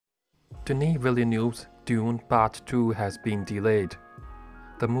Denis Villeneuve's Dune Part 2 has been delayed.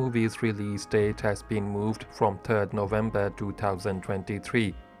 The movie's release date has been moved from 3rd November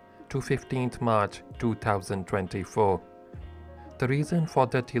 2023 to 15th March 2024. The reason for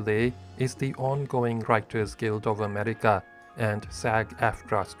the delay is the ongoing Writers Guild of America and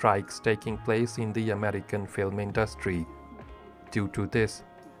SAG-AFTRA strikes taking place in the American film industry. Due to this,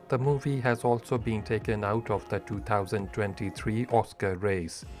 the movie has also been taken out of the 2023 Oscar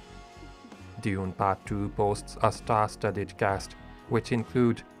race. Dune Part 2 boasts a star-studded cast which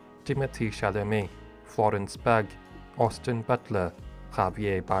include Timothée Chalamet, Florence Pugh, Austin Butler,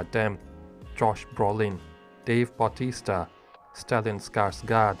 Javier Bardem, Josh Brolin, Dave Bautista, Stellan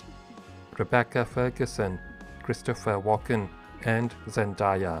Skarsgård, Rebecca Ferguson, Christopher Walken, and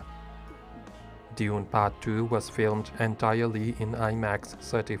Zendaya. Dune Part 2 was filmed entirely in IMAX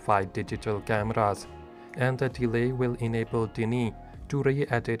certified digital cameras, and the delay will enable Denis to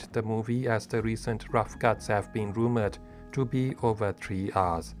re-edit the movie as the recent rough cuts have been rumored to be over 3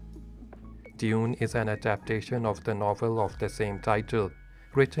 hours. Dune is an adaptation of the novel of the same title,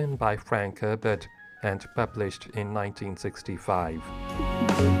 written by Frank Herbert and published in 1965.